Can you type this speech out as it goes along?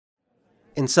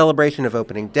In celebration of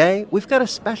opening day, we've got a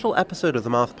special episode of the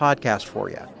Moth Podcast for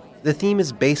you. The theme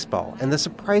is baseball and the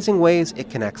surprising ways it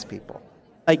connects people.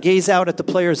 I gaze out at the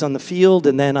players on the field,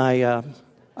 and then I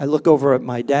look over at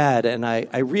my dad, and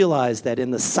I realize that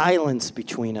in the silence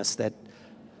between us that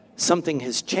something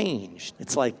has changed.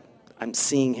 It's like I'm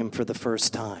seeing him for the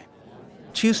first time.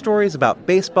 2 stories about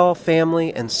baseball,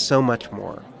 family, and so much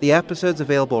more. The episode's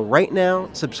available right now.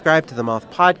 Subscribe to the Moth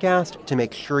Podcast to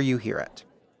make sure you hear it.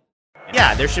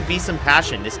 Yeah, there should be some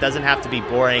passion. This doesn't have to be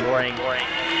boring. You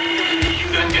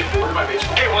done get bored by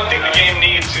baseball? Hey, one thing the game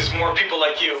needs is more people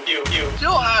like you.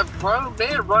 Still have grown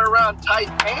men run around tight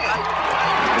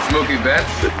pants. It's Mookie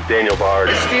Betts. It's Daniel Bard.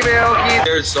 It's Steve Aoki.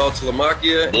 There's Saul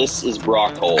Telemakia. This is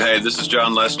Brock Holt. Hey, this is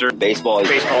John Lester. Baseball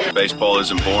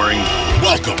isn't boring.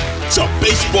 Welcome to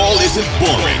Baseball Isn't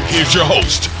Boring. Here's your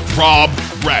host, Rob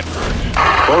Bradford.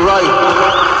 All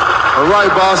right,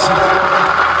 boss.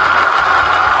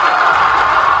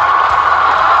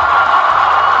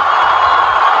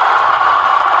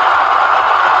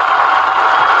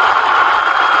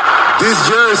 This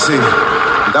jersey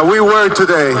that we wear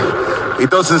today, it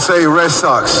doesn't say Red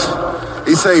Sox.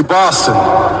 It say Boston.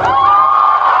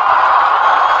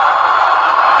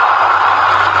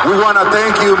 We want to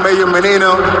thank you, Mayor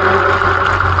Menino,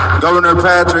 Governor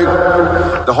Patrick,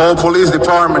 the whole police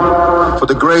department for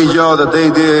the great job that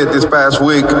they did this past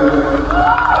week.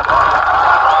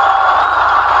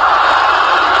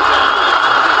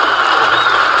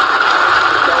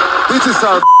 This is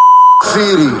our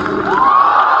city.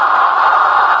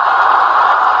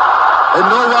 And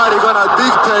nobody gonna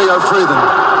dictate our freedom.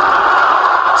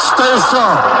 Stay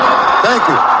strong. Thank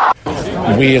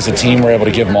you. We as a team were able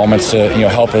to give moments to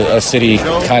help a city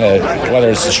kind of, whether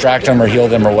it's distract them or heal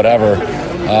them or whatever.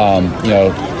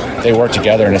 They work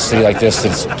together in a city like this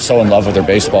that's so in love with their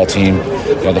baseball team.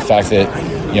 The fact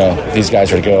that these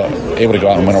guys are able to go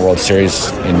out and win a World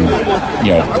Series in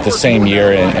the same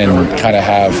year and kind of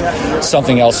have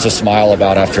something else to smile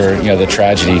about after the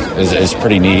tragedy is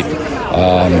pretty neat.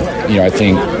 I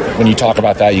think when you talk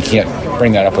about that, you can't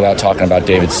bring that up without talking about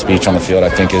David's speech on the field. I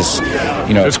think is,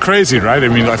 it's crazy, right? I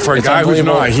mean, like for a guy who's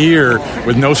not here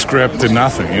with no script and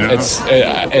nothing,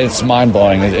 it's mind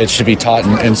blowing. It should be taught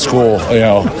in school.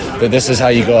 That this is how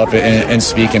you go up and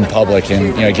speak in public,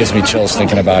 and it gives me chills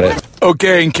thinking about it.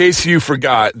 Okay, in case you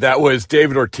forgot, that was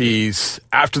David Ortiz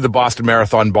after the Boston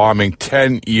Marathon bombing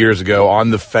 10 years ago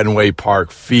on the Fenway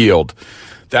Park field.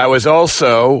 That was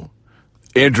also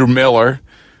Andrew Miller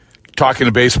talking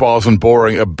to Baseball Isn't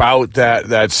Boring about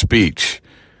that speech.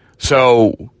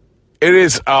 So it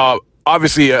is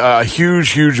obviously a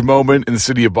huge moment in the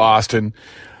city of Boston.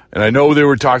 And I know they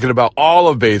were talking about all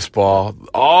of baseball,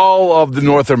 all of the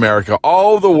North America,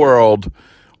 all of the world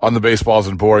on the Baseball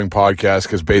Isn't Boring podcast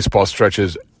because baseball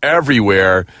stretches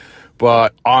everywhere.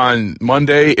 But on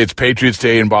Monday, it's Patriots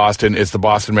Day in Boston. It's the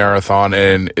Boston Marathon,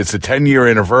 and it's the 10-year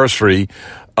anniversary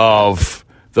of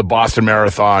the Boston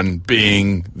Marathon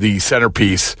being the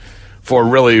centerpiece for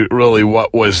really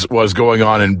what was going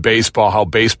on in baseball, how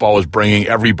baseball was bringing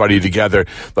everybody together,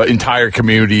 the entire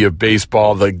community of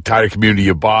baseball, the entire community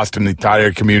of Boston, the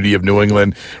entire community of New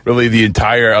England, really in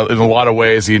a lot of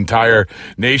ways, the entire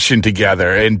nation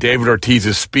together. And David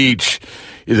Ortiz's speech,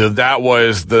 that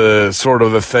was the sort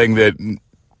of the thing that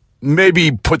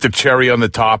maybe put the cherry on the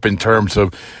top in terms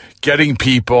of getting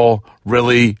people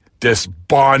really just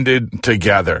bonded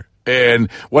together.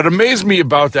 And what amazed me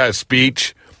about that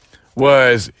speech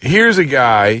was, here's a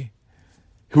guy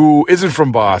who isn't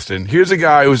from Boston. Here's a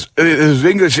guy whose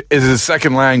English is his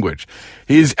second language.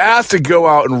 He's asked to go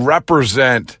out and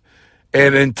represent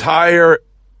an entire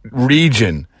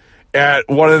region at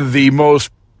one of the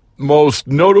most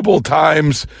notable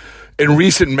times in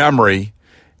recent memory.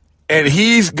 And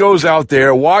he goes out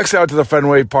there, walks out to the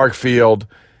Fenway Park field,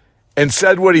 and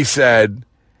said what he said.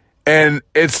 And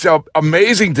it's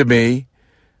amazing to me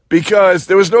because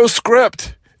there was no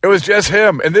script. It was just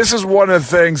him. And this is one of the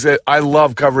things that I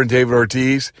love covering David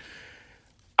Ortiz.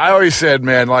 I always said,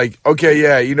 man, like, okay,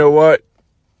 yeah, you know what?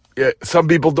 Yeah, some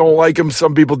people don't like him.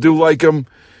 Some people do like him,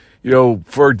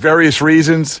 for various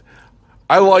reasons.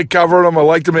 I like covering him. I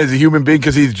liked him as a human being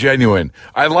because he's genuine.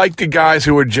 I like the guys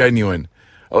who are genuine.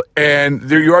 And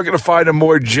you are going to find a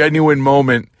more genuine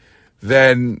moment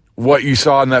than what you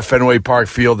saw in that Fenway Park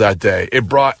field that day. It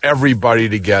brought everybody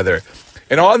together.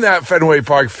 And on that Fenway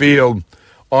Park field,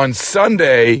 on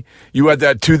Sunday, you had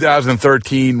that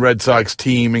 2013 Red Sox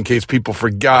team, in case people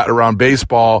forgot around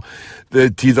baseball,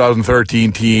 the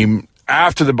 2013 team,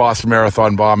 after the Boston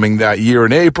Marathon bombing that year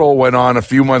in April, went on a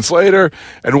few months later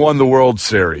and won the World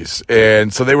Series.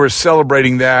 And so they were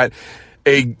celebrating that.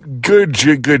 a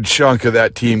good chunk of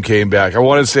that team came back. I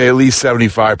want to say at least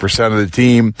 75% of the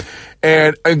team,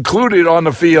 and included on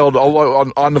the field,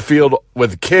 on the field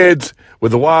with the kids,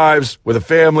 with the wives, with the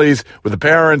families, with the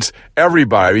parents,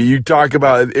 everybody. You talk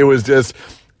about it was just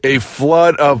a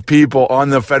flood of people on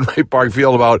the Fenway Park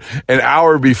field about an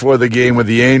hour before the game with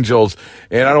the Angels,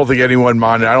 and I don't think anyone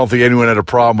minded. I don't think anyone had a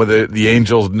problem with it. The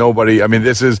Angels, nobody. I mean,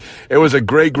 it was a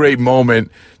great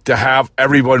moment to have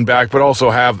everyone back, but also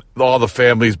have all the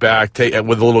families back with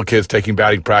the little kids taking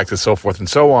batting practice, so forth and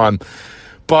so on.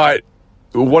 But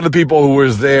one of the people who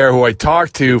was there, who I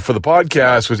talked to for the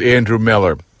podcast, was Andrew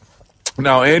Miller.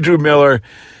 Now, Andrew Miller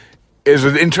is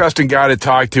an interesting guy to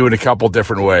talk to in a couple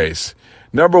different ways.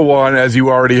 Number one, as you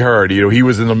already heard, he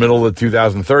was in the middle of the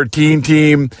 2013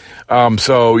 team,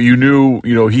 so you knew,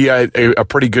 he had a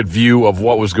pretty good view of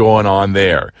what was going on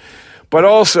there. But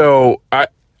also, I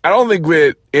don't think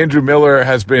that Andrew Miller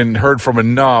has been heard from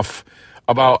enough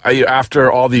about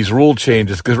after all these rule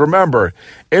changes. Because remember,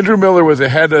 Andrew Miller was the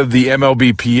head of the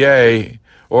MLBPA,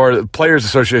 or the Players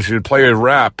Association, player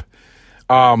rep,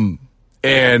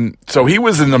 and so he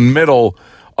was in the middle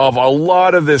of a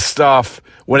lot of this stuff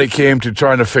when it came to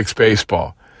trying to fix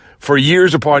baseball for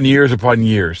years upon years upon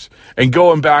years, and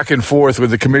going back and forth with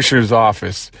the commissioner's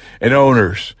office and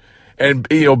owners, and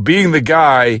being the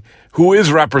guy who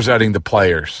is representing the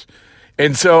players.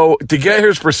 And so to get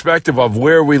his perspective of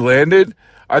where we landed,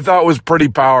 I thought was pretty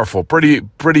powerful,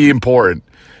 pretty important.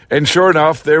 And sure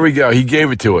enough, there we go. He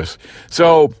gave it to us.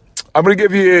 So I'm going to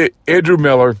give you Andrew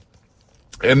Miller,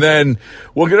 and then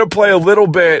we're going to play a little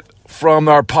bit from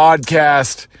our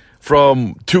podcast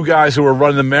from two guys who were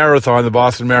running the marathon, the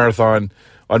Boston Marathon,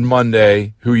 on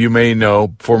Monday, who you may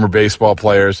know, former baseball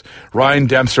players. Ryan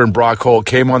Dempster and Brock Holt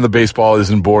came on the Baseball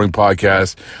Isn't Boring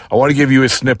podcast. I want to give you a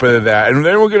snippet of that. And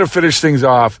then we're going to finish things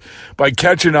off by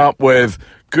catching up with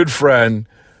good friend,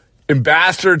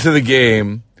 ambassador to the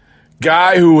game,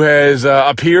 guy who has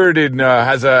appeared in,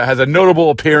 has a notable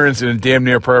appearance in a Damn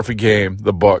Near Perfect Game,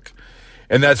 the book.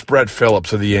 And that's Brett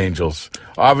Phillips of the Angels.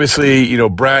 Obviously,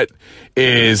 Brett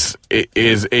is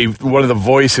one of the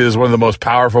voices, one of the most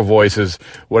powerful voices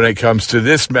when it comes to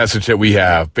this message that we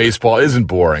have. Baseball isn't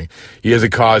boring. He has a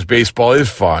cause. Baseball is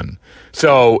fun.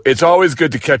 So it's always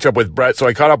good to catch up with Brett. So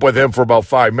I caught up with him for about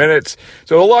 5 minutes.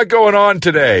 So a lot going on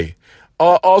today.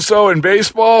 Also in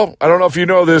baseball, I don't know if you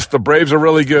know this, the Braves are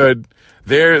really good.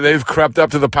 They've crept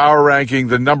up to the power ranking,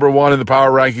 the number one in the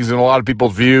power rankings in a lot of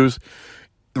people's views,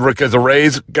 because the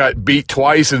Rays got beat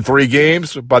twice in 3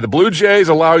 games by the Blue Jays,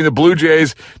 allowing the Blue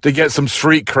Jays to get some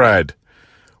street cred.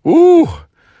 Ooh,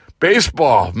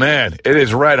 baseball, man, it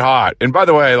is red hot. And by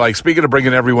the way, speaking of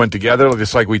bringing everyone together,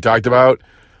 just like we talked about,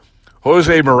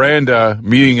 Jose Miranda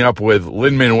meeting up with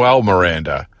Lin-Manuel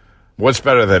Miranda. What's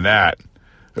better than that?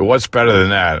 What's better than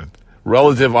that?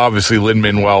 Relative, obviously,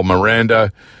 Lin-Manuel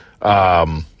Miranda,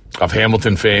 of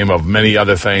Hamilton fame, of many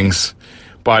other things,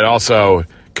 but also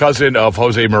cousin of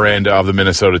Jose Miranda of the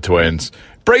Minnesota Twins.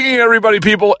 Bringing everybody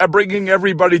together.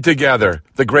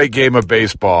 The great game of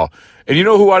baseball. And you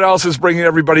know what else is bringing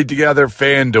everybody together?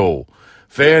 FanDuel.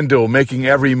 FanDuel, making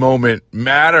every moment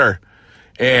matter.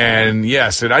 And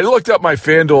yes, and I looked up my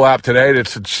FanDuel app today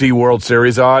to see World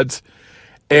Series odds.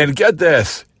 And get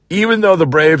this, even though the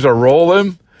Braves are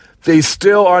rolling, they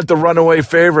still aren't the runaway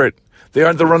favorite. They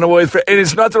aren't the runaway favorite. And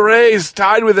it's not the Rays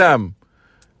tied with them.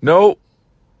 Nope.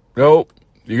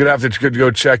 You're going to have to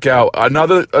go check out.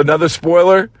 Another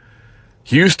spoiler,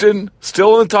 Houston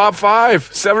still in the top 5.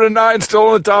 7-9 still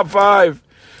in the top 5.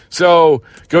 So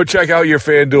go check out your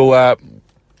FanDuel app.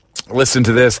 Listen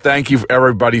to this. Thank you for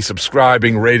everybody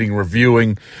subscribing, rating,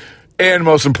 reviewing, and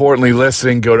most importantly,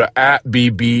 listening. Go to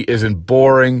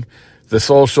 @BBisn'tBoring, the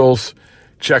socials.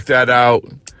 Check that out.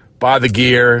 Buy the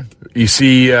gear. You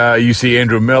see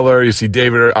Andrew Miller. You see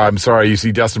you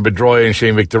see Dustin Pedroia and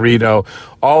Shane Victorino,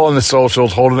 all on the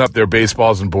socials, holding up their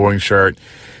Baseball Isn't Boring shirt.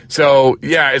 So,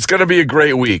 yeah, it's going to be a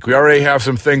great week. We already have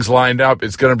some things lined up.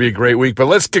 It's going to be a great week. But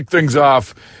let's kick things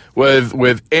off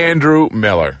with Andrew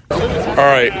Miller. All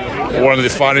right, one of the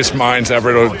finest minds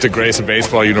ever to grace a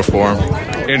baseball uniform.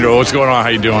 Andrew, what's going on? How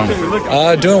you doing?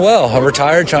 Doing well. I'm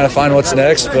retired, trying to find what's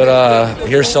next, but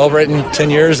here celebrating 10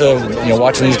 years of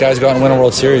watching these guys go out and win a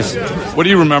World Series. What do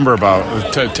you remember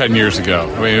about 10 years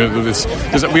ago? I mean,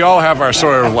 we all have our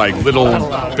sort of little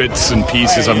bits and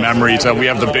pieces of memories. We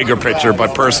have the bigger picture,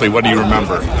 but personally, what do you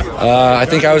remember? I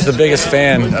think I was the biggest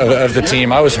fan of the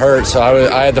team. I was hurt, so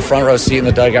I had the front row seat in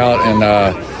the dugout, and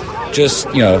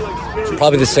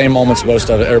probably the same moments most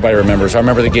of everybody remembers. I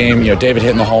remember the game, David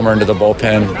hitting the homer into the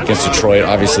bullpen against Detroit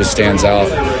obviously stands out.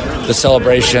 The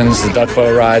celebrations, the duck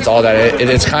boat rides, all that.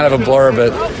 It's kind of a blur,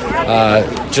 but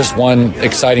just one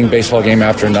exciting baseball game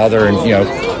after another, and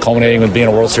culminating with being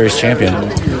a World Series champion.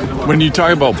 When you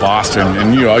talk about Boston,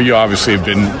 and you obviously have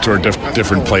been to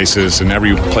different places, and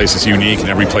every place is unique, and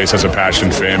every place has a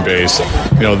passionate fan base.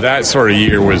 That sort of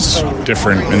year was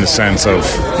different in the sense of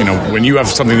when you have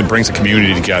something that brings a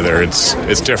community together,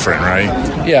 it's different, right?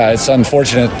 Yeah, it's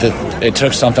unfortunate that it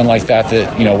took something like that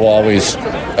we'll always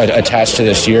attach to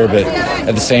this year, but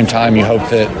at the same time, you hope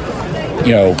that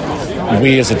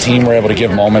we as a team were able to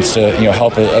give moments to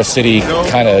help a city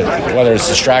kind of, whether it's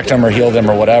distract them or heal them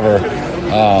or whatever.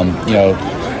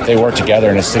 They work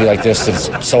together in a city like this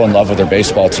that's so in love with their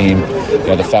baseball team.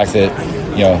 The fact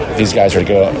that these guys are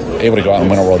able to go out and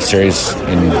win a World Series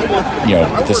in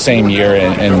the same year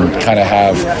and kind of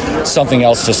have something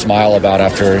else to smile about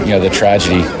after the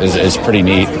tragedy is pretty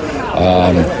neat.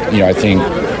 I think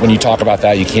when you talk about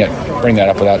that, you can't bring that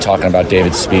up without talking about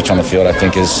David's speech on the field. I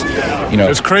think is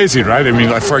it's crazy, right? I mean,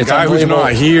 like for a guy who's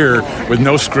not here with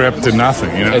no script and nothing,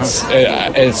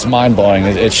 it's mind blowing.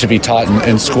 It should be taught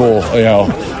in school.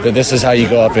 That this is how you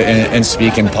go up and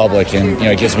speak in public, and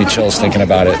it gives me chills thinking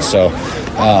about it. So,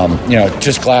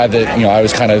 just glad that I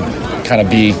was kind of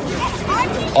be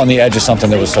on the edge of something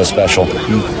that was so special.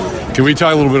 Can we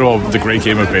talk a little bit about the great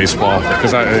game of baseball?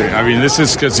 Because I mean, this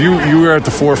is because you were at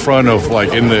the forefront of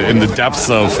like in the depths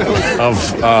of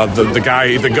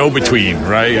the go-between,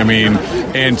 right? I mean,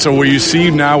 and so where you see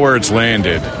now where it's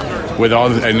landed with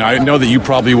all, and I know that you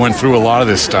probably went through a lot of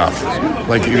this stuff,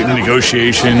 like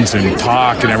negotiations and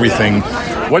talk and everything.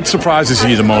 What surprises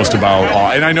you the most about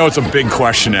all? And I know it's a big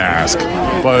question to ask,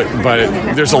 but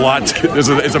there's a lot.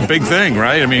 It's a big thing,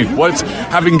 right? I mean,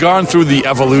 having gone through the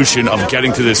evolution of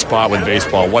getting to this spot with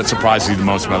baseball, what surprises you the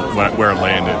most about where it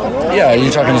landed? Yeah,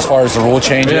 you're talking as far as the rule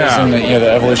changes and the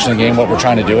evolution of the game, what we're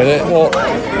trying to do with it. Well,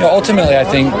 ultimately, I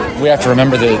think we have to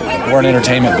remember that we're an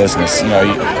entertainment business.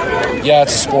 Yeah,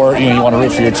 it's a sport. You want to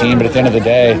root for your team, but at the end of the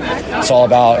day, it's all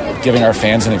about giving our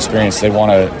fans an experience they want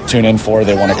to tune in for,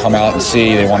 they want to come out and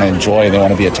see, they want to enjoy, they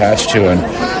want to be attached to, and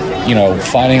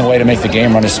finding a way to make the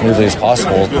game run as smoothly as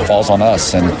possible falls on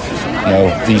us. And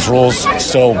these rules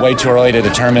still way too early to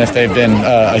determine if they've been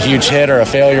a huge hit or a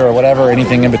failure or whatever,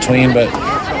 anything in between. But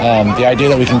the idea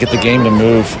that we can get the game to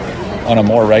move on a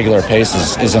more regular pace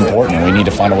is important. We need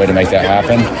to find a way to make that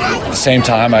happen. At the same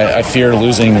time, I fear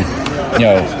losing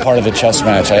part of the chess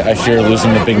match. I fear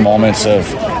losing the big moments of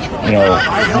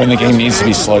when the game needs to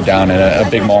be slowed down in a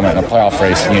big moment in a playoff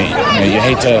race. You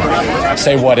hate to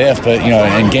say what if, but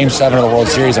in Game 7 of the World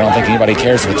Series, I don't think anybody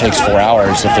cares if it takes 4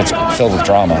 hours if it's filled with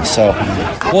drama. So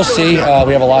we'll see.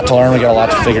 We have a lot to learn. We got a lot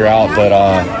to figure out, but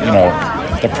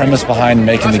the premise behind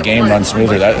making the game run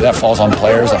smoother, that falls on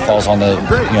players, that falls on the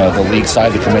league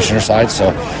side, the commissioner side.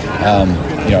 So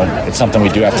it's something we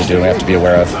do have to do. We have to be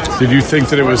aware of. Did you think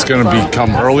that it was going to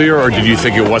become earlier, or did you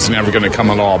think it wasn't ever going to come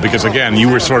at all? Because again, you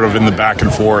were sort of in the back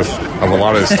and forth of a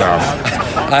lot of this stuff.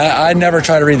 I never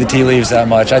try to read the tea leaves that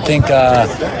much. I think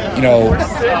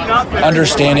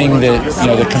understanding that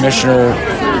the commissioner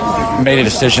made a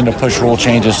decision to push rule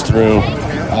changes through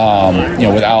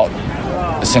without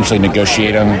essentially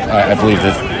negotiate them. I believe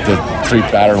that the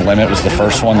 3-batter limit was the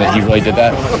first one that he really did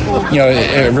that.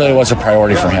 It really was a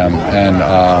priority for him, and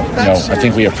I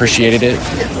think we appreciated it.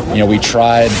 We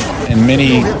tried in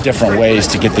many different ways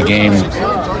to get the game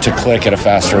to click at a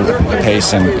faster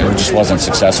pace, and it just wasn't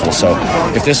successful. So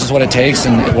if this is what it takes,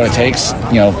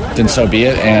 then so be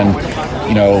it. And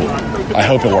I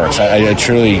hope it works. I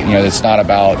truly, it's not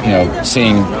about,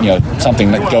 seeing, something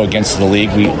that go against the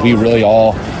league. We really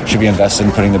all should be invested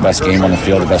in putting the best game on the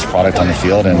field, the best product on the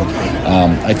field. And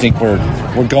I think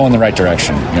we're going the right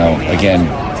direction. Again,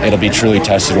 it'll be truly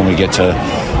tested when we get to,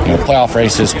 playoff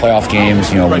races, playoff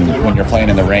games, when you're playing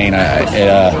in the rain.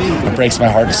 It breaks my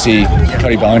heart to see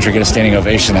Cody Bellinger get a standing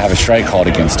ovation and have a strike called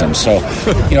against him. So,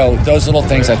 those little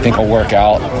things I think will work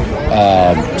out.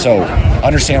 So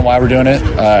understand why we're doing it.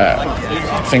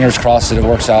 Fingers crossed that it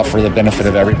works out for the benefit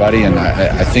of everybody, and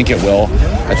I think it will.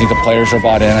 I think the players are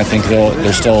bought in. I think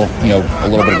there's still a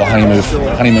little bit of a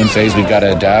honeymoon phase we've got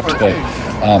to adapt, but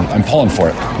I'm pulling for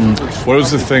it. What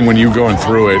was the thing when you were going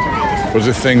through it? Was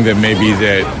the thing that maybe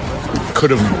that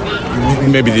could have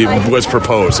was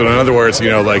proposed? So in other words,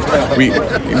 you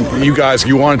guys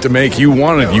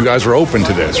were open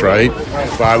to this, right?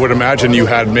 But I would imagine you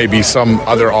had maybe some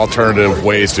other alternative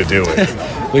ways to do it.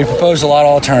 We proposed a lot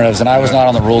of alternatives, and I was not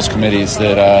on the rules committees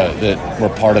that were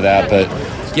part of that. But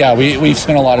yeah, we've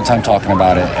spent a lot of time talking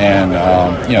about it, and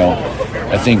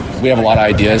I think we have a lot of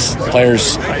ideas.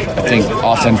 Players, I think,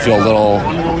 often feel a little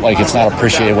like it's not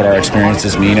appreciated what our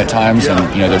experiences mean at times, and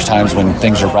there's times when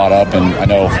things are brought up, and I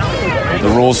know the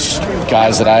rules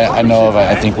guys that I know of.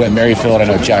 I think Whit Merrifield, I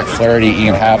know Jack Flaherty,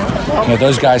 Ian Happ.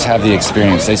 Those guys have the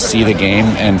experience. They see the game,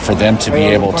 and for them to be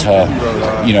able to,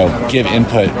 give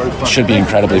input should be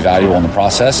incredibly valuable in the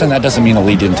process. And that doesn't mean the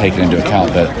league didn't take it into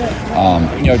account, but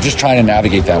just trying to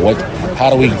navigate that. How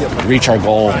do we reach our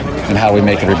goal, and how do we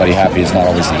make everybody happy is not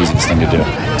always the easiest thing to do.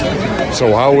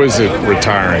 So how is it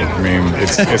retiring? I mean,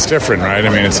 it's different, right? I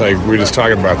mean, it's like we were just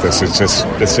talking about this. It's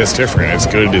just different. It's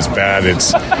good. It's bad.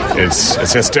 It's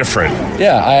just different.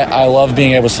 Yeah, I love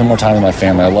being able to spend more time with my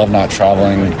family. I love not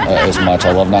traveling as much.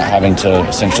 I love not having to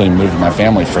essentially move with my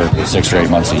family for 6 or 8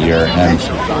 months a year. And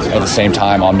at the same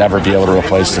time, I'll never be able to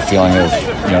replace the feeling of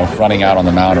running out on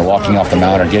the mound or walking off the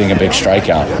mound or getting a big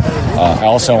strikeout. I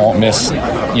also won't miss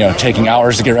taking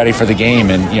hours to get ready for the game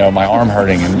and my arm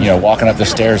hurting and walking up the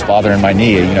stairs bothering my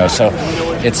knee. So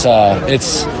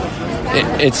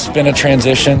it's been a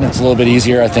transition. It's a little bit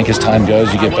easier. I think as time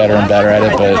goes, you get better and better at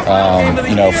it. But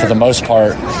for the most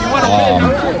part,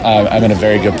 I'm in a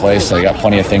very good place. I got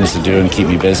plenty of things to do and keep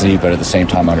me busy. But at the same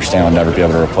time, I understand I'll never be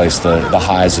able to replace the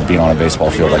highs of being on a baseball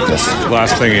field like this.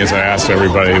 Last thing is, I asked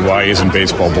everybody, why isn't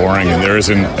baseball boring? And there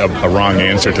isn't a wrong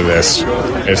answer to this.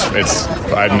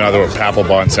 I know what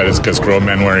Papelbon said. It's because grown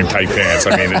men wearing tight pants.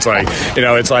 I mean, it's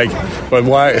like, but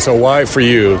why? So why for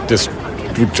you? Just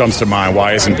jumps to mind.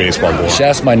 Why isn't baseball boring? Just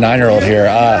ask my 9-year-old here.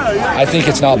 I think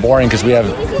it's not boring because we have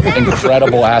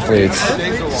incredible athletes.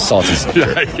 Salty.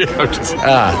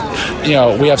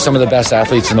 We have some of the best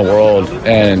athletes in the world,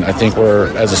 and I think we're,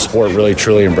 as a sport, really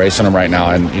truly embracing them right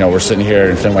now. And we're sitting here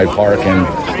in Fenway Park, and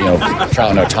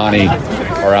Trout and Ohtani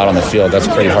are out on the field. That's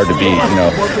pretty hard to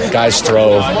beat. Guys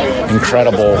throw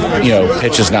incredible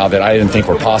pitches now that I didn't think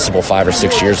were possible 5 or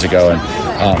 6 years ago,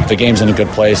 and the game's in a good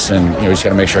place, and we just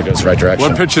got to make sure it goes the right direction.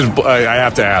 What pitches? I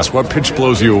have to ask. What pitch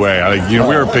blows you away?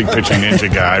 We're a big pitching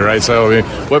ninja guy, right? So,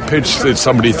 what pitch that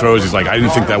somebody throws is like, I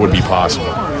didn't think that would be possible.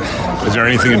 Is there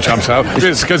anything that jumps out?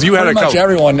 Because you had pretty much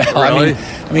everyone now. Really?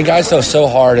 I mean, guys throw so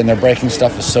hard, and their breaking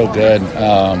stuff is so good.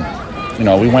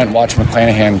 We went and watched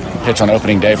McClanahan pitch on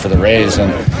opening day for the Rays,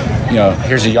 and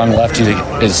here's a young lefty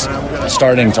that is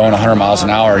starting throwing 100 miles an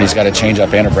hour, and he's got a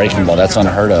changeup and a breaking ball. That's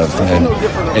unheard of. And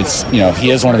it's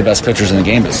he is one of the best pitchers in the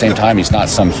game, but at the same time, he's not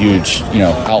some huge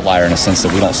outlier in a sense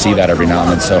that we don't see that every now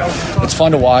and then. So it's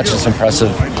fun to watch. It's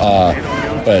impressive.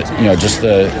 But just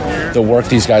the work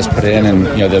these guys put in, and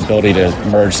the ability to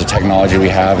merge the technology we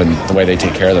have and the way they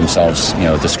take care of themselves,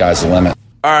 the sky's the limit.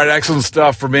 All right, excellent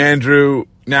stuff from Andrew.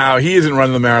 Now, he isn't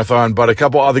running the marathon, but a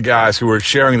couple other guys who were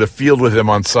sharing the field with him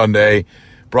on Sunday,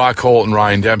 Brock Holt and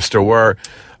Ryan Dempster, were.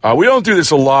 We don't do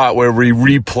this a lot where we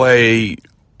replay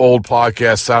old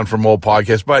podcasts, sound from old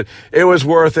podcasts, but it was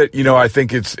worth it. I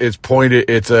think it's pointed.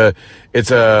 It's a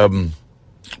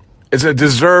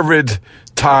deserved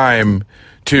time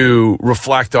to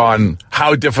reflect on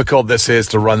how difficult this is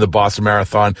to run the Boston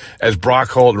Marathon, as Brock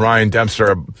Holt and Ryan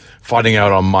Dempster are finding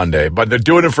out on Monday. But they're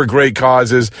doing it for great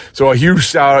causes. So a huge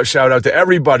shout out to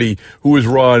everybody who has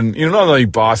run, not only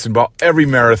Boston, but every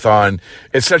marathon.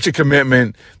 It's such a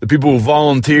commitment. The people who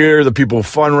volunteer, the people who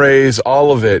fundraise,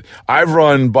 all of it. I've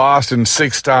run Boston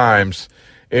 6 times,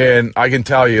 and I can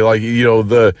tell you,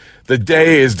 the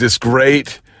day is just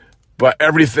great. But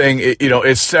everything,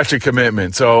 it's such a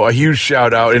commitment. So a huge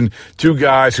shout out. And 2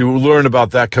 guys who learned about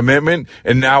that commitment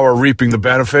and now are reaping the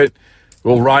benefit.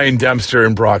 Well, Ryan Dempster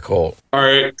and Brock Holt. All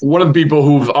right. One of the people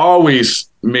who've always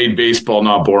made baseball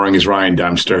not boring is Ryan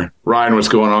Dempster. Ryan, what's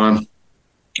going on?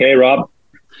 Hey, Rob.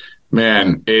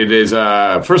 Man, it is,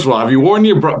 first of all, have you worn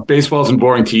your Baseball Isn't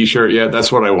Boring t-shirt yet?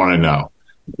 That's what I want to know.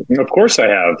 Of course I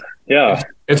have. Yeah.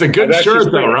 It's a good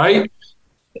shirt though, right?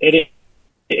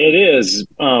 It is.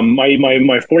 My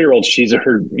 4-year-old,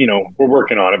 we're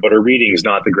working on it, but her reading's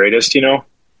not the greatest,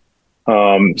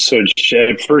 So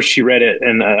at first she read it,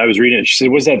 and I was reading it. She said,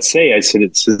 "What does that say?" I said,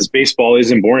 "It says baseball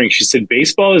isn't boring." She said,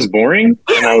 "Baseball is boring?"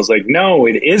 And I was like, "No,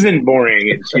 it isn't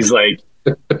boring." And she's like,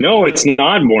 "No, it's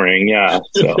not boring." Yeah.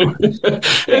 So,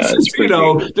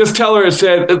 just tell her, I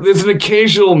said, there's an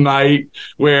occasional night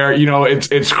where,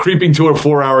 it's creeping to a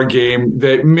 4-hour game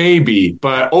that maybe,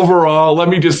 but overall, let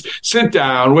me just sit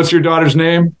down. What's your daughter's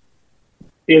name?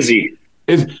 Izzy.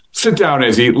 Sit down,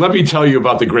 Izzy. Let me tell you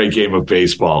about the great game of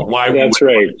baseball. Why that's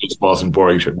right. Baseball isn't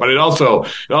boring, but it also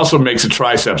makes the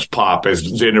triceps pop, as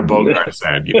Xander Bogart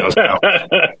said.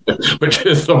 Which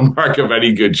is the mark of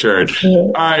any good shirt.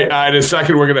 All right, in a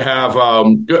second we're going to have.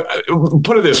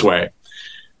 Put it this way: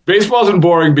 baseball isn't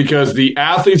boring because the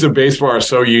athletes of baseball are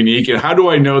so unique. And how do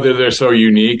I know that they're so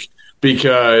unique?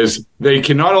 Because they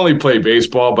can not only play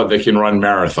baseball, but they can run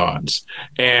marathons.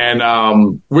 And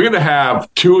we're going to have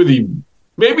 2 of the.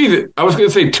 Maybe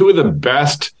two of the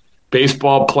best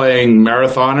baseball playing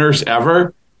marathoners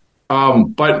ever,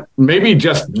 but maybe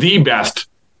just the best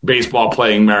baseball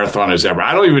playing marathoners ever.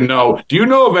 I don't even know. Do you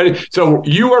know of any? So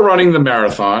you are running the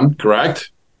marathon, correct?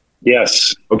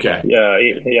 Yes. Okay.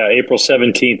 Yeah. April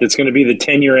 17th. It's going to be the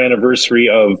 10-year anniversary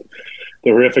of the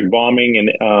horrific bombing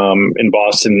in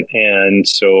Boston. And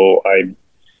so I,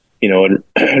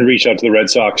 reached out to the Red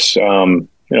Sox,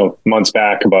 months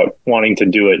back about wanting to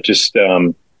do it. Just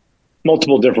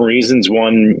multiple different reasons.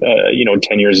 One,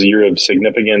 10 years a year of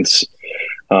significance.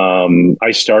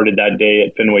 I started that day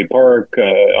at Fenway Park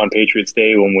on Patriots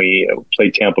Day when we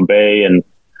played Tampa Bay, and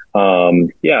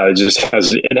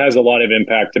it has a lot of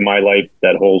impact in my life.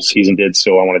 That whole season did,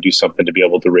 so I want to do something to be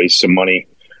able to raise some money.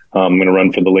 I'm going to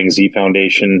run for the Ling Z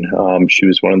Foundation. She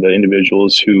was one of the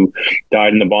individuals who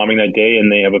died in the bombing that day,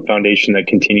 and they have a foundation that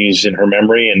continues in her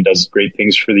memory and does great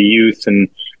things for the youth and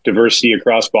diversity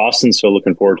across Boston. So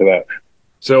looking forward to that.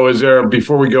 So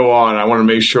before we go on, I want to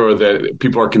make sure that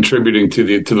people are contributing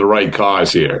to the right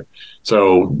cause here.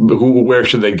 So where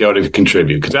should they go to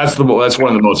contribute? Because that's one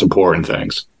of the most important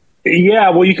things. Yeah,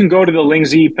 well, you can go to the Ling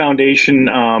Z Foundation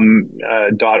 .org,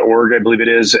 I believe it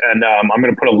is, and I'm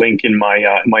going to put a link in my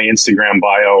Instagram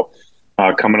bio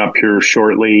coming up here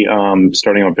shortly,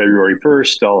 starting on February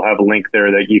 1st. I'll have a link there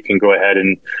that you can go ahead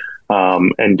and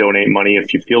donate money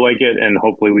if you feel like it, and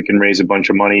hopefully we can raise a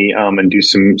bunch of money and do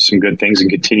some good things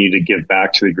and continue to give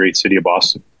back to the great city of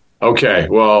Boston. Okay,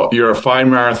 well, you're a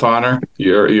fine marathoner.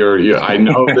 You're I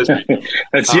know this.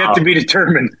 That's yet to be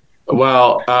determined.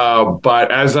 Well,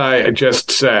 but as I just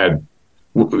said,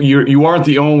 you aren't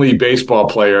the only baseball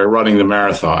player running the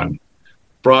marathon.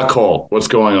 Brock Holt, what's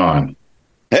going on?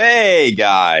 Hey,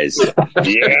 guys.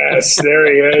 Yes,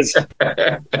 there he is.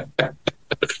 I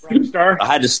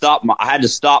had to stop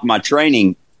my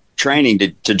training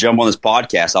to jump on this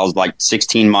podcast. I was like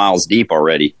 16 miles deep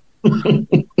already. No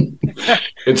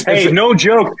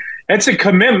joke. That's a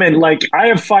commitment. Like, I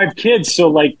have 5 kids, so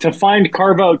like to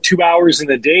carve out 2 hours in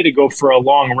the day to go for a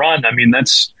long run. I mean,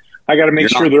 I got to make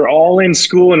sure they're all in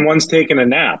school and one's taking a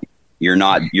nap. You're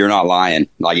not lying.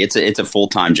 Like, it's a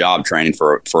full-time job training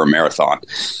for a marathon.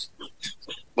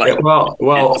 Like,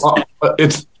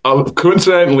 it's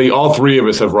coincidentally all 3 of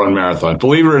us have run marathons.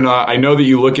 Believe it or not, I know that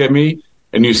you look at me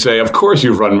and you say, "Of course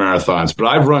you've run marathons," but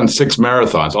I've run 6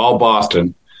 marathons, all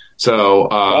Boston. So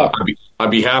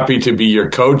I'd be happy to be your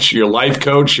coach, your life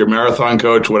coach, your marathon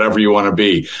coach, whatever you want to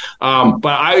be.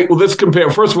 But let's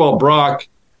compare. First of all, Brock,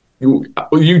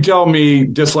 you tell me,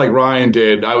 just like Ryan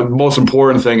did, the most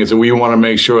important thing is that we want to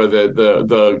make sure that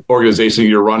the organization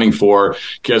you're running for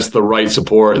gets the right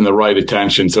support and the right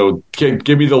attention. So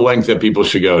give me the link that people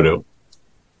should go to.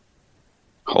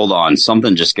 Hold on,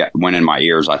 something just went in my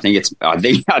ears. I think it's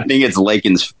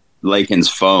Lakin's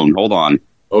phone. Hold on.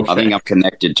 Okay. I think I'm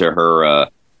connected to her.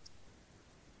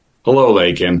 Hello,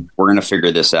 Lakin. We're going to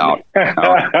figure this out.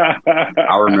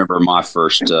 I remember my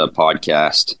first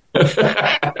podcast.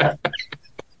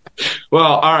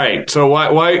 Well, all right. So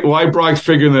why Brock's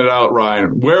figuring it out,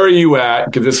 Ryan? Where are you at?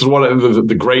 Because this is one of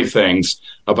the great things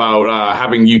about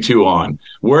having you two on.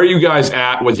 Where are you guys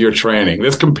at with your training?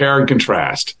 Let's compare and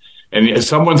contrast. And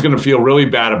someone's going to feel really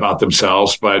bad about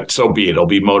themselves, but so be it. It'll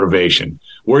be motivation.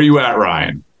 Where are you at,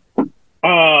 Ryan?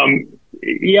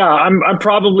 Yeah, I'm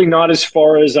probably not as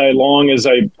far along as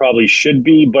I probably should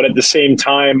be, but at the same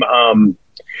time,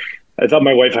 I thought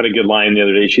my wife had a good line the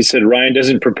other day. She said, "Ryan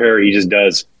doesn't prepare, he just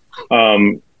does."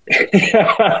 Thought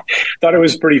it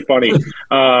was pretty funny.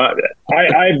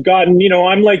 I've gotten,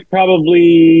 I'm like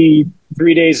probably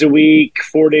 3 days a week,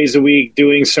 4 days a week,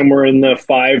 doing somewhere in the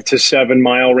 5 to 7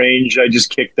 mile range. I just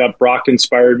kicked up. Brock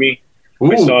inspired me.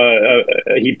 Ooh. I saw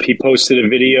he posted a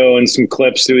video and some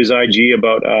clips to his IG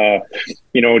about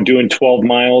doing 12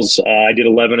 miles. I did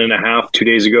 11.5 2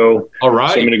 days ago. All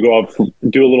right. So I'm going to go up,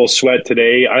 do a little sweat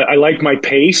today. I like my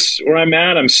pace where I'm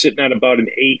at. I'm sitting at about an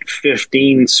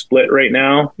 8:15 split right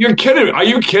now. You're kidding? Are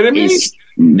you kidding me?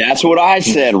 That's what I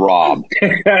said, Rob.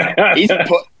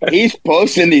 He's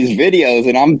posting these videos,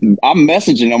 and I'm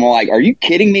messaging him. I'm like, "Are you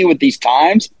kidding me with these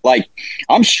times? Like,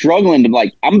 I'm struggling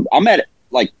to I'm at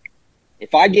like."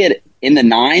 If I get in the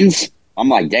 9s, I'm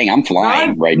like, dang, I'm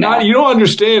flying right now. You don't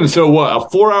understand. So what? A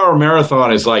 4-hour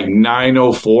marathon is like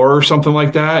 9:04 or something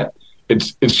like that.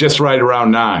 It's just right around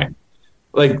 9.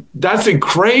 Like, that's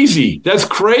crazy. That's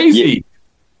crazy.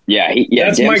 Yeah.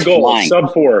 That's my goal. Flying.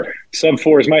 Sub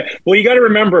 4 is my. Well, you got to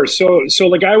remember. So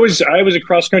like I was a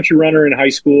cross country runner in high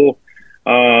school.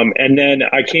 And then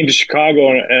I came to Chicago,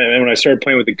 and when I started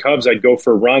playing with the Cubs, I'd go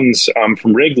for runs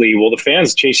from Wrigley. Well, the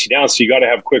fans chase you down, so you got to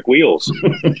have quick wheels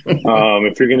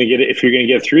if you're going to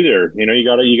get through there.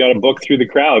 You got to book through the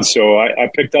crowd. So I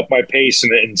picked up my pace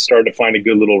and started to find a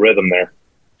good little rhythm there.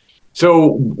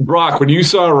 So, Brock, when you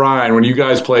saw Ryan, when you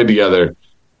guys played together,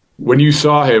 when you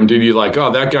saw him, did you like,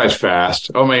 oh, that guy's fast?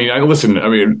 I mean,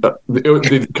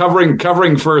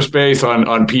 covering first base on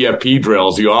PFP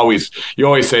drills, you always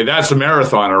say that's a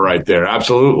marathoner right there.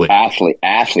 Absolutely. Athlete.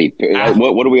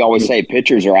 What do we always say?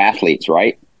 Pitchers are athletes,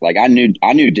 right? Like I knew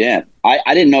Dent. I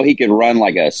didn't know he could run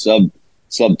like a sub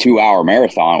 2 hour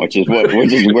marathon, which is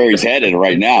where he's headed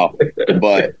right now.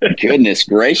 But goodness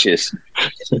gracious,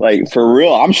 like for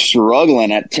real, I'm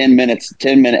struggling at 10 minutes,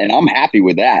 and I'm happy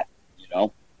with that,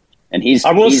 And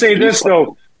I will say this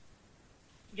though,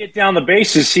 get down the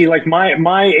bases. See, like my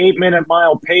 8-minute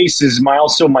mile pace is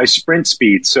also my sprint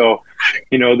speed. So,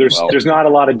 there's not a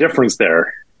lot of difference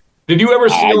there. Did you ever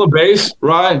steal a base,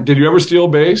 Ryan? Did you ever steal a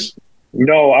base?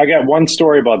 No, I got one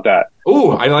story about that.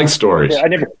 Oh, I like stories. Yeah,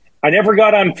 I never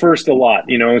got on first a lot.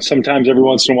 Sometimes every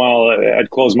once in a while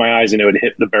I'd close my eyes and it would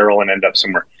hit the barrel and end up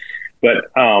somewhere.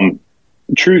 But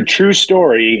true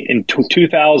story. In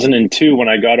 2002, when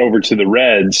I got over to the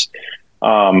Reds,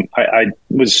 I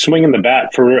was swinging the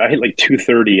bat I hit like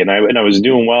 230, and I was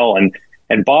doing well.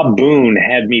 And Bob Boone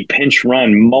had me pinch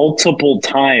run multiple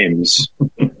times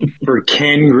for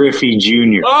Ken Griffey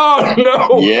Jr. Oh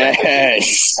no!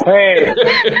 Yes. Hey,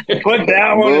 put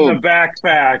that one in the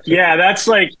backpack. Yeah, that's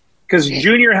like because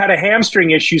Junior had a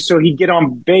hamstring issue, so he'd get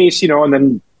on base, and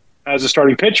then as a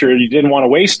starting pitcher, you didn't want to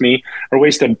waste me or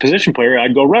waste a position player.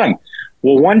 I'd go run.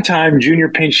 Well, one time Junior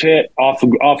pinch hit off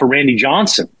of Randy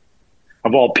Johnson,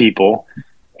 of all people,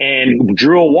 and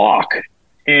drew a walk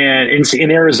and in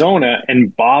Arizona,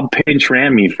 and Bob pinch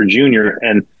ran me for Junior,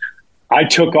 and I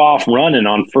took off running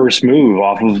on first move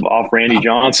off Randy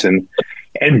Johnson,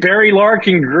 and Barry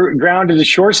Larkin grounded the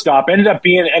shortstop. Ended up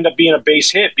being a base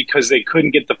hit because they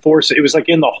couldn't get the force. It was like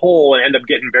in the hole, and ended up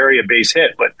getting Barry a base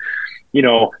hit, but.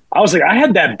 I was like, I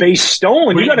had that base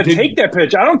stolen. You got to take that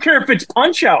pitch. I don't care if it's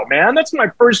punch out, man. That's my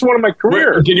first one of my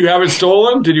career. Wait, did you have it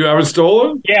stolen?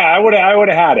 Yeah, I would have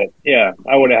had it. Yeah,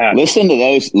 I would have had it. Listen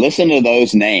to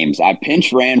those names. I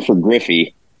pinch ran for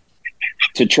Griffey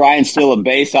to try and steal a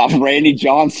base off Randy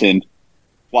Johnson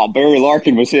while Barry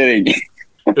Larkin was hitting.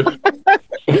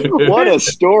 What a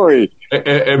story.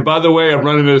 And by the way, I'm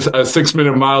running a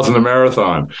 6-minute miles in the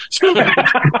marathon.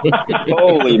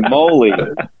 Holy moly.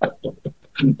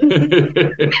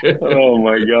 Oh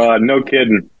my God. No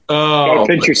kidding. Gotta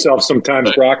pinch yourself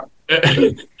sometimes, Brock.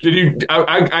 Did you,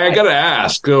 I got to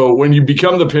ask, so when you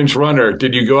become the pinch runner,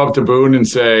 did you go up to Boone and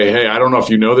say, hey, I don't know if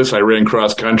you know this, I ran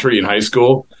cross country in high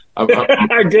school?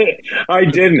 I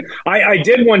didn't. I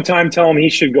did one time tell him he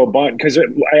should go bunt because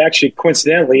I actually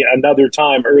coincidentally another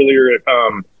time earlier,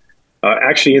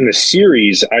 actually in the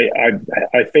series,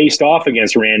 I faced off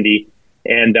against Randy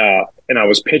and I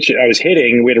was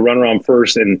hitting. We had to run around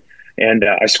first and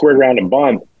I squared around a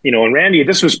bunt. And Randy,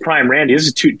 this was prime Randy. This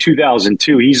is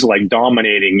 2002. He's like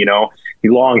dominating. He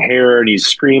long hair and he's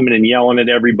screaming and yelling at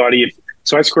everybody.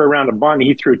 So I squared around a bunt. And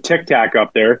he threw tic tac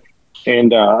up there.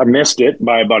 And I missed it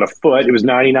by about a foot. It was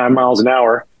 99 miles an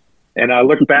hour. And I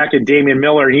looked back at Damian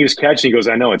Miller, and he was catching. He goes,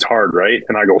 I know it's hard, right?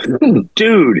 And I go,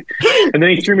 dude. And then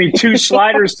he threw me 2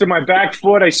 sliders to my back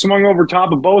foot. I swung over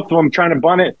top of both of them trying to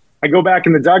bunt it. I go back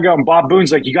in the dugout, and Bob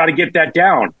Boone's like, you got to get that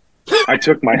down. I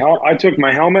took my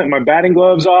helmet and my batting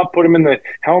gloves off, put them in the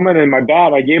helmet and my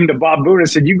bat. I gave them to Bob Boone and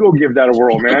said, you go give that a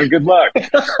whirl, man. Good luck.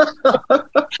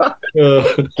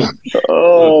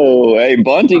 Oh, hey,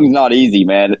 bunting's not easy,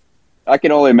 man. I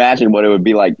can only imagine what it would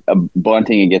be like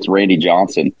bunting against Randy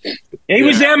Johnson. He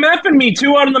was MFing me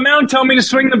too out on the mound, telling me to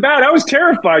swing the bat. I was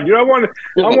terrified, dude. I wanted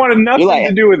nothing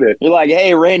to do with it. You're like,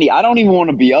 hey, Randy, I don't even want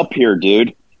to be up here,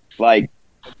 dude. Like,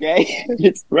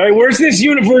 okay, right? Where's this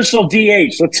universal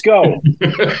DH? Let's go.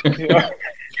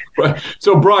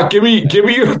 So, Brock, give me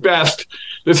your best.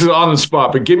 This is on the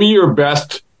spot, but give me your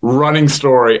best running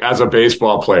story as a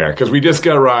baseball player, because we just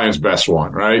got Ryan's best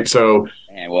one, right? So.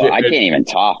 Well, I can't even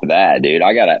top that, dude.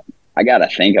 I gotta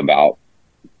think about,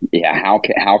 how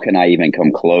can I even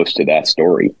come close to that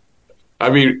story? I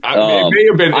mean, it may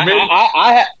have been.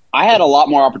 I had a lot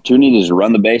more opportunities to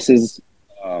run the bases.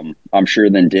 I'm sure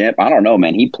than Dent. I don't know,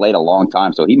 man. He played a long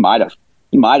time, so he might have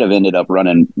ended up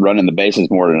running the bases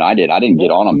more than I did. I didn't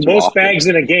get on them too most often. Bags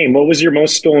in a game. What was your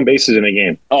most stolen bases in a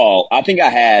game? Oh, I think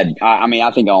I think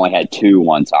I only had 2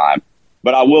 one time.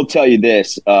 But I will tell you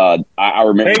this. I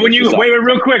remember. Hey, wait,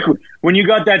 real quick. When you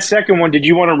got that second one, did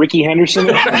you want a Ricky Henderson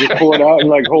it and just pull it out and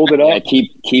like hold it up? Yeah,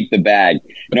 keep the bag.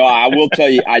 No, I will tell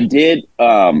you, I did. This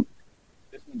one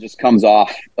just comes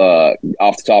off the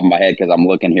top of my head because I'm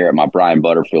looking here at my Brian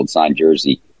Butterfield signed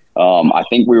jersey. I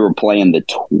think we were playing the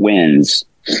Twins,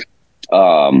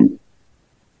 and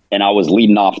I was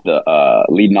leading off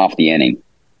the inning.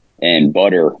 And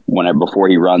Butter, before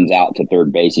he runs out to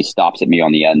third base, he stops at me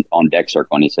on deck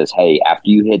circle and he says, "Hey, after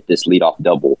you hit this leadoff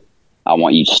double, I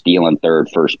want you stealing third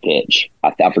first pitch."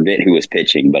 I forget who was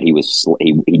pitching, but he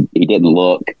didn't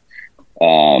look.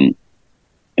 I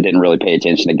didn't really pay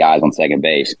attention to guys on second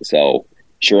base. So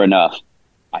sure enough,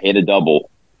 I hit a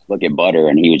double. Look at Butter,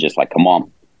 and he was just like, "Come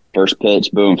on, first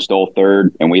pitch, boom, stole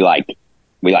third," and we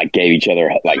gave each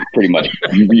other like pretty much,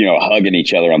 hugging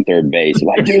each other on third base.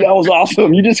 Like, dude, that was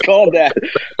awesome. You just called that.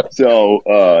 So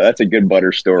that's a good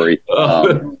Butter story.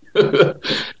 I'll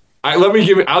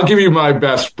give you my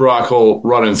best Brock Holt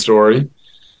running story.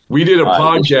 We did a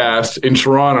podcast in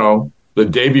Toronto the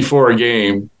day before a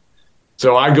game.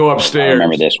 So I go upstairs. I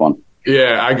remember this one.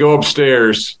 Yeah, I go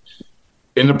upstairs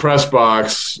in the press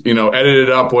box, edit it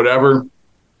up, whatever.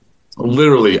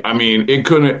 Literally, I mean, it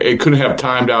couldn't have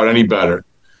timed out any better.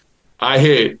 I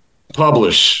hit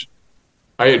publish,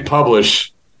 and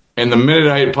the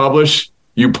minute I hit publish,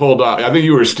 you pulled out. I think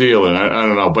you were stealing. I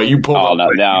don't know, but you pulled. Oh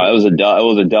no, it was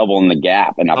a double in the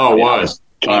gap, and I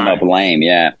came up lame.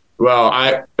 Yeah. Well,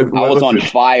 I was on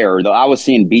fire. Though I was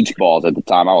seeing beach balls at the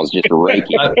time. I was just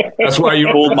raking. That's why you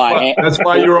pulled my hand. That's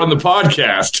why you were on the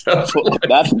podcast.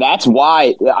 that's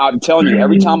why I'm telling you.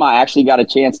 Every time I actually got a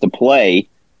chance to play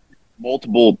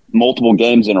multiple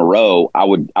games in a row, I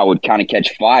would kind of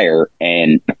catch fire,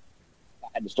 and I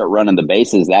had to start running the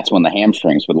bases. That's when the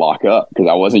hamstrings would lock up because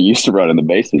I wasn't used to running the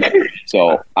bases.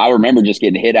 So I remember just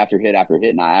getting hit after hit after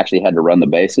hit, and I actually had to run the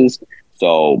bases.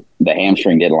 So the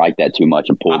hamstring didn't like that too much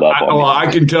and pulled up.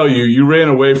 I can tell you ran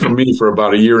away from me for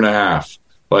about a year and a half.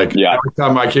 Like every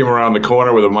time I came around the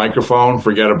corner with a microphone,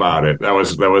 forget about it. That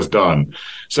was done.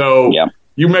 So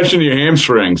you mentioned your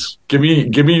hamstrings. Give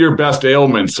me your best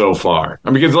ailment so far. I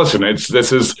mean, because listen,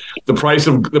 this is the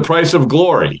price of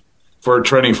glory for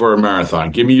training for a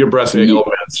marathon. Give me your best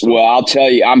ailments. Well, I'll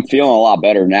tell you, I'm feeling a lot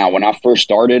better now. When I first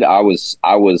started, I was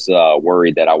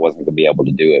worried that I wasn't going to be able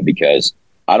to do it because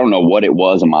I don't know what it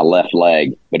was in my left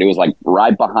leg, but it was like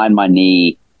right behind my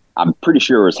knee. I'm pretty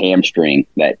sure it was hamstring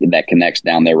that connects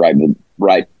down there right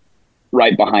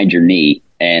behind your knee.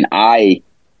 And I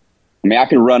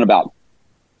could run about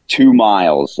 2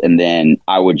 miles and then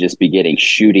I would just be getting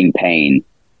shooting pain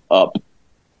up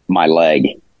my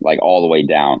leg, like all the way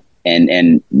down.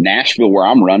 And Nashville, where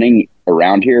I'm running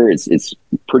around here, it's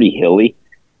pretty hilly,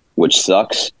 which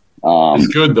sucks. It's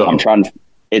good though.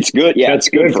 It's good. Yeah, that's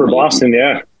good for Boston.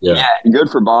 Yeah, good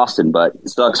for Boston, but it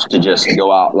sucks to just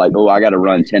go out like, oh, I got to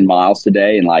run 10 miles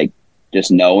today, and like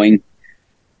just knowing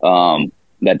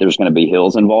that there's going to be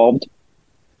hills involved.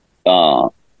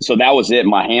 So that was it,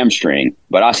 my hamstring.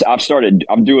 But I've started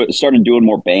doing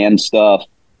more band stuff,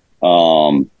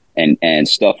 and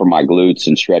stuff for my glutes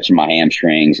and stretching my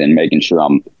hamstrings and making sure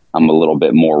I'm a little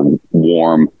bit more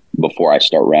warm before I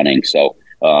start running. So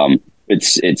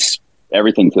it's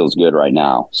everything feels good right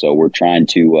now. So we're trying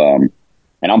to,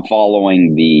 and I'm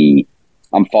following the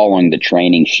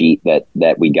training sheet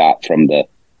that we got from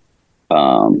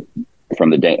Dana-Farber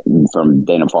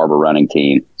running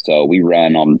team. So we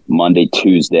run on Monday,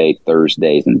 Tuesday,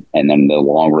 Thursdays, and then the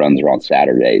long runs are on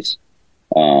Saturdays.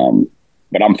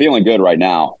 But I'm feeling good right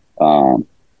now.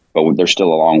 But there's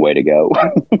still a long way to go.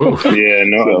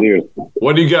 Dude.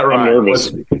 What do you got, Ryan? I'm nervous.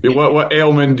 What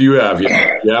ailment do you have? You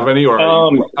have any? Or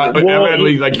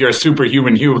evidently, like you're a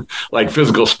superhuman, like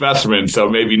physical specimen, so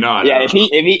maybe not. Yeah, if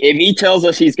he tells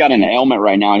us he's got an ailment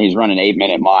right now and he's running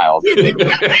 8-minute miles.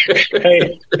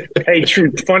 hey, true.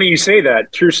 Funny you say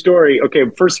that. True story. Okay,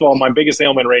 first of all, my biggest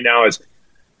ailment right now is,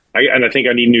 I think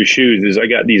I need new shoes. Is I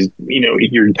got these,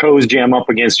 your toes jam up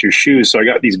against your shoes. So I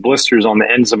got these blisters on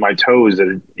the ends of my toes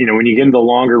that, when you get into the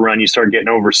longer run, you start getting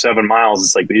over 7 miles.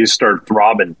 It's like they just start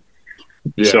throbbing.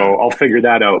 Yeah. So I'll figure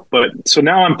that out. But so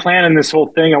now I'm planning this whole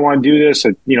thing. I want to do this.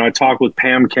 I talk with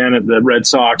Pam Ken at the Red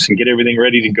Sox and get everything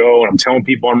ready to go. And I'm telling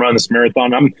people I'm running this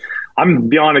marathon. I'm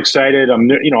beyond excited. I'm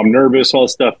nervous, all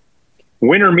this stuff.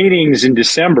 Winter meetings in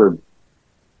December.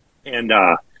 And,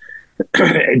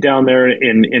 down there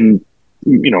in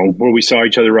where we saw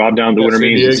each other, Rob, down at the winter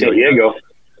meetings in San Diego.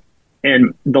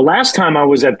 And the last time I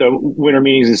was at the winter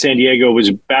meetings in San Diego was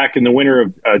back in the winter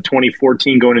of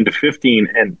 2014 going into 15.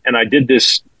 And I did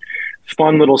this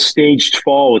fun little staged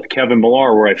fall with Kevin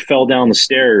Millar where I fell down the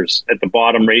stairs at the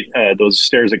bottom, those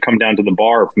stairs that come down to the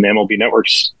bar from the MLB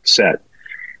Network's set.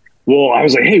 Well, I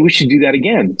was like, hey, we should do that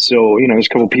again. So, there's a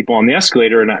couple people on the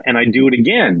escalator and I do it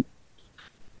again.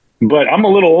 But I'm a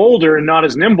little older and not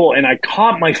as nimble, and I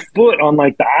caught my foot on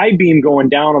like the I-beam going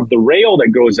down of the rail that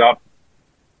goes up.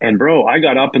 And bro, I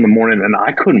got up in the morning and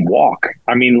I couldn't walk.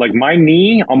 I mean, like my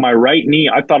knee, on my right knee,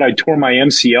 I thought I tore my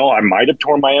MCL. I might have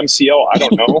torn my MCL. I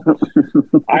don't know.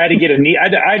 I had to get a knee. I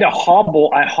had to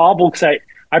hobble. I hobbled because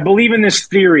I believe in this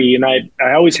theory, and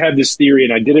I always had this theory,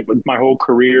 and I did it with my whole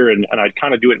career, and I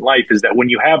kind of do it in life, is that when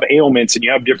you have ailments and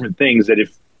you have different things, that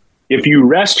if you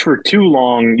rest for too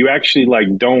long, you actually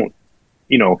like don't,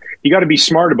 you got to be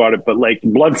smart about it, but like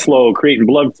creating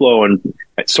blood flow. And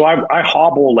so I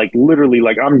hobble like literally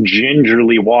like I'm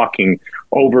gingerly walking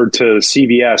over to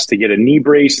CVS to get a knee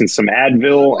brace and some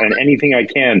Advil and anything I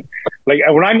can. Like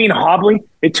when I mean hobbling,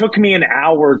 it took me an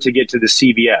hour to get to the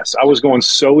CVS. I was going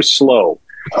so slow.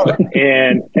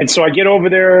 and so I get over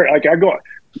there, like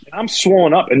I'm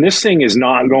swollen up and this thing is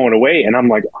not going away. And I'm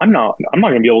like, I'm not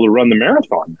going to be able to run the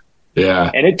marathon.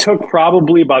 Yeah. And it took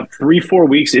probably about 3-4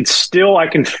 weeks. It's still, I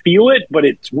can feel it, but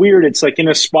it's weird. It's like in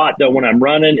a spot that when I'm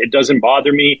running, it doesn't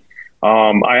bother me.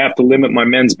 I have to limit my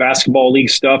men's basketball league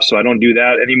stuff, so I don't do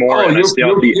that anymore.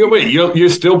 You're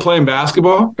still playing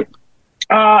basketball?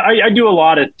 I do a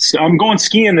lot I'm going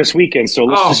skiing this weekend, so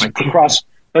let's cross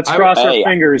our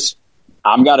fingers.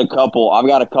 I've got a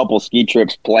couple ski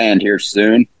trips planned here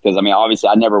soon because obviously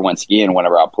I never went skiing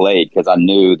whenever I played because I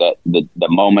knew that the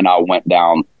moment I went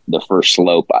down the first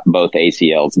slope, both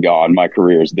ACLs gone, my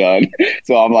career's done.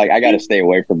 So I'm like, I got to stay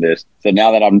away from this. So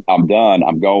now that I'm done,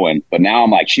 I'm going. But now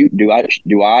I'm like, shoot, do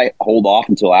I hold off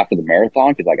until after the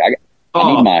marathon? Because like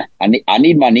I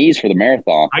need my knees for the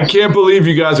marathon. I can't believe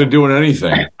you guys are doing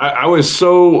anything. I was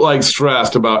so like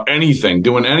stressed about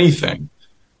doing anything.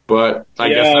 But I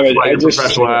guess that's why you're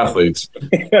professional athletes.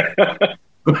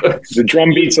 The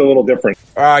drum beat's a little different.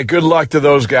 All right, good luck to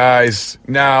those guys.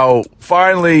 Now,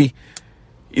 finally,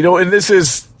 and this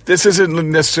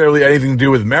isn't necessarily anything to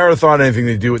do with marathon, anything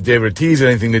to do with David Ortiz,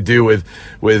 anything to do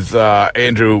with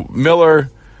Andrew Miller,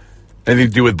 anything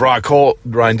to do with Brock Holt,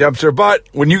 Ryan Dempster. But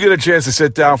when you get a chance to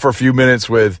sit down for a few minutes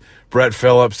with Brett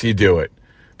Phillips, you do it.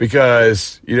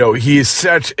 Because, he is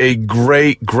such a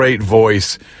great, great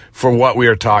voice for what we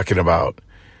are talking about.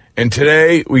 And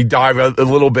today we dive a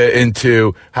little bit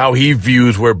into how he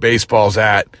views where baseball's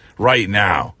at right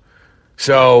now.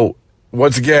 So,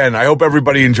 once again, I hope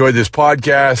everybody enjoyed this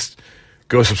podcast.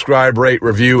 Go subscribe, rate,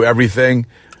 review, everything.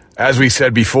 As we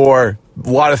said before, a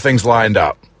lot of things lined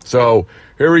up. So,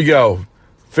 here we go.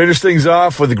 Finish things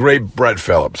off with the great Brett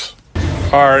Phillips.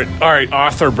 All right,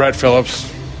 author Brett Phillips.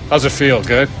 How's it feel?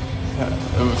 Good?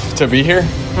 To be here?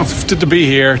 To be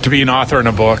here, to be an author in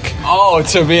a book. Oh,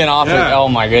 to be an author. Yeah. Oh,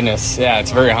 my goodness. Yeah,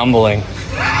 it's very humbling.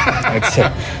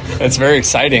 It's very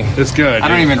exciting. It's good. I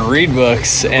don't even read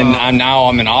books, and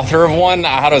I'm an author of one.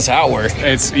 How does that work?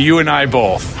 It's you and I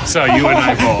both. So you and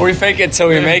I both. We fake it till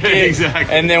we make it.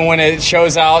 Exactly. And then when it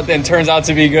shows out and turns out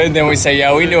to be good, then we say,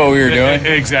 yeah, we knew what we were doing.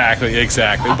 Exactly.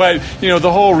 But,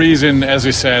 the whole reason, as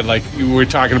we said, like we're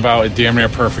talking about a damn near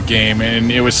perfect game,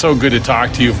 and it was so good to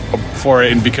talk to you for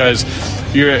it, and because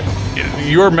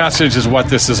your message is what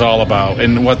this is all about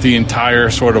and what the entire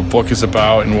sort of book is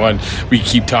about and what we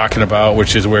keep talking about,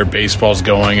 which is where baseball's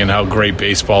going and how great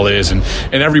baseball is. And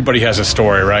everybody has a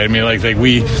story, right? I mean,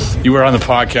 you were on the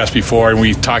podcast before and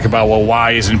we talk about, well,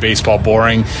 why isn't baseball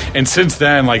boring? And since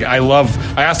then, I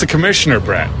asked the commissioner,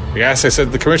 Brett. I said to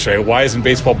the commissioner, why isn't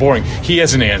baseball boring? He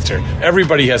has an answer.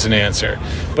 Everybody has an answer.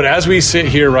 But as we sit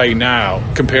here right now,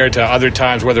 compared to other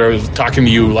times, whether I was talking to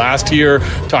you last year,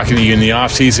 talking to you in the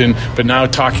off season, but now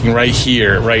talking right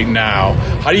here, right now,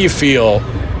 how do you feel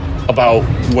about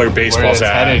where baseball's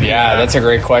at? Headed? Yeah, that's a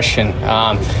great question.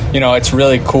 It's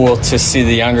really cool to see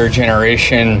the younger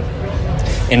generation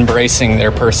embracing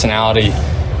their personality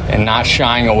and not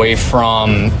shying away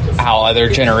from how other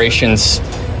generations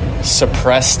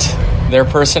suppressed their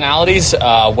personalities,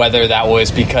 whether that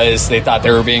was because they thought they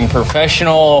were being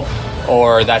professional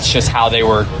or that's just how they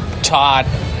were taught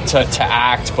to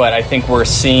act. But I think we're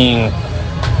seeing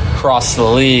across the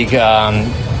league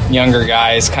younger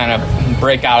guys kind of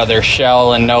break out of their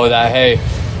shell and know that, hey,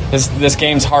 this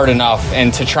game's hard enough,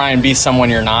 and to try and be someone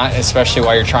you're not, especially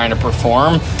while you're trying to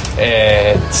perform,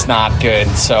 it's not good.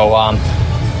 So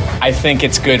I think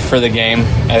it's good for the game.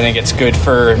 I think it's good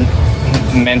for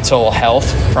mental health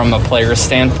from a player's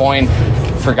standpoint,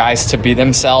 for guys to be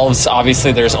themselves.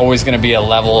 Obviously, there's always going to be a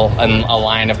level and a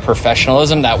line of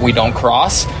professionalism that we don't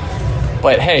cross.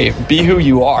 But hey, be who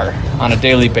you are on a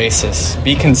daily basis.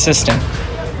 Be consistent.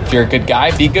 If you're a good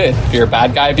guy, be good. If you're a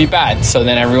bad guy, be bad. So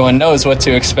then everyone knows what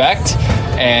to expect,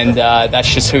 and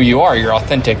that's just who you are. You're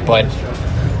authentic. But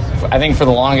I think for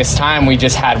the longest time, we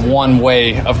just had one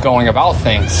way of going about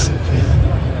things.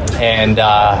 And,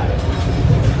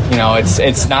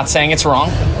 it's not saying it's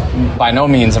wrong. By no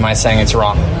means am I saying it's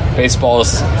wrong. Baseball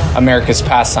is America's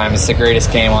pastime. It's the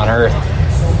greatest game on earth.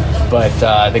 But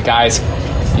the guys,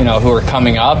 who are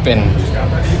coming up and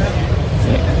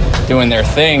doing their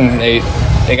thing, they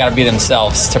got to be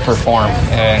themselves to perform.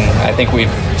 And I think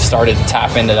we've started to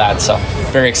tap into that. So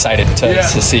very excited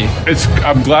to see.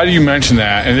 I'm glad you mentioned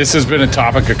that. And this has been a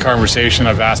topic of conversation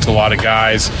I've asked a lot of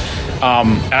guys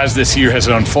as this year has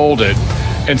unfolded.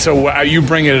 And so you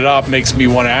bringing it up makes me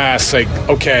want to ask,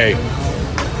 okay,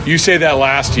 you say that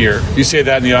last year, you say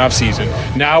that in the off season.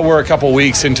 Now we're a couple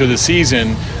weeks into the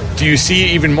season. Do you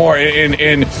see even more?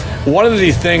 And one of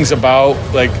the things about,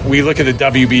 we look at the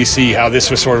WBC, how this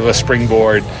was sort of a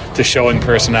springboard to showing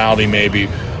personality maybe.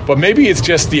 But maybe it's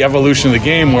just the evolution of the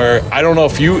game where I don't know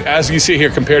if you, as you sit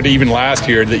here compared to even last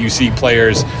year, that you see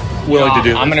players willing to do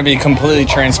this. I'm going to be completely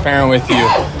transparent with you.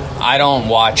 I don't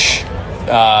watch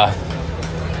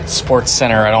Sports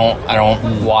Center. I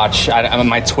don't watch.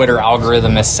 My Twitter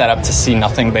algorithm is set up to see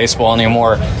nothing baseball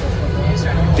anymore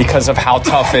because of how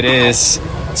tough it is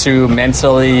to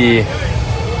mentally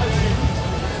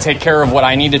take care of what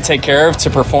I need to take care of to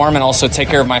perform and also take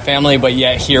care of my family, but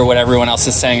yet hear what everyone else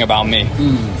is saying about me.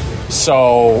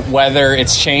 So whether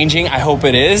it's changing, I hope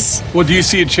it is. Well, do you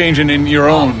see it changing in your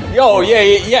own?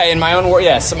 Yeah, in my own world,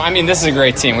 yes. I mean, this is a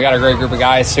great team. We got a great group of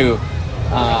guys who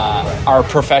are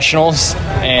professionals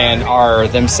and are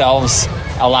themselves,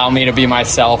 allow me to be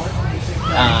myself.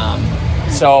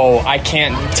 So I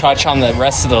can't touch on the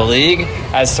rest of the league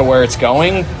as to where it's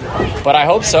going, but I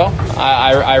hope so.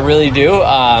 I really do.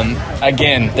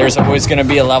 Again, there's always going to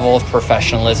be a level of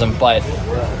professionalism, but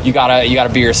you gotta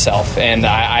be yourself, and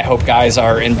I hope guys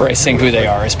are embracing who they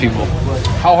are as people.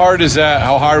 How hard is that?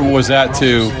 How hard was that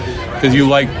because you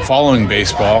like following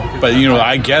baseball, but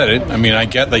I get it. I mean, I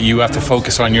get that you have to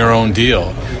focus on your own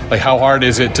deal. How hard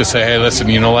is it to say, hey, listen,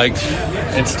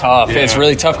 it's tough. Yeah. It's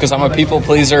really tough because I'm a people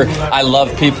pleaser. I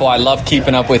love people. I love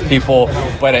keeping up with people.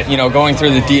 But, going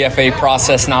through the DFA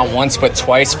process not once but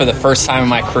twice for the first time in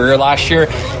my career last year,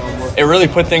 it really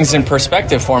put things in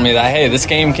perspective for me that, hey, this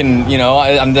game can,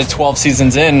 I'm the 12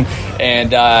 seasons in,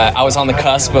 and I was on the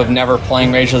cusp of never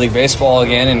playing Major League Baseball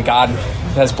again, and God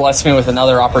has blessed me with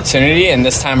another opportunity, and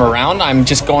this time around I'm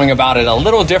just going about it a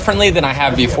little differently than I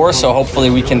have before, so hopefully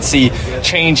we can see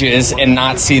changes and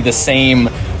not see the same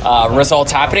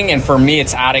results happening. And for me,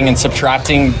 it's adding and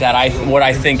subtracting what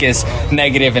I think is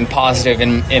negative and positive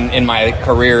in my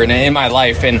career and in my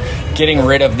life, and getting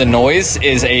rid of the noise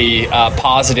is a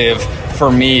positive for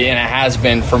me, and it has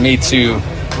been for me to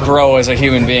grow as a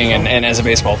human being and as a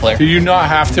baseball player. Do you not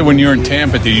have to, when you're in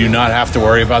Tampa, do you not have to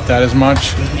worry about that as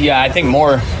much? Yeah, I think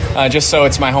more, just so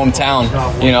it's my hometown.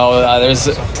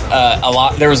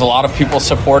 There was a lot of people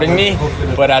supporting me,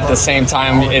 but at the same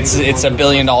time, it's a $1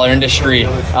 billion industry.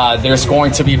 There's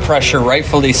going to be pressure,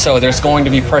 rightfully so. There's going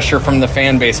to be pressure from the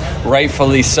fan base,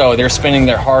 rightfully so. They're spending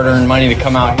their hard-earned money to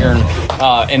come out here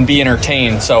and be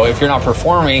entertained. So if you're not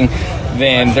performing,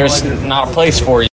 then there's not a place for you.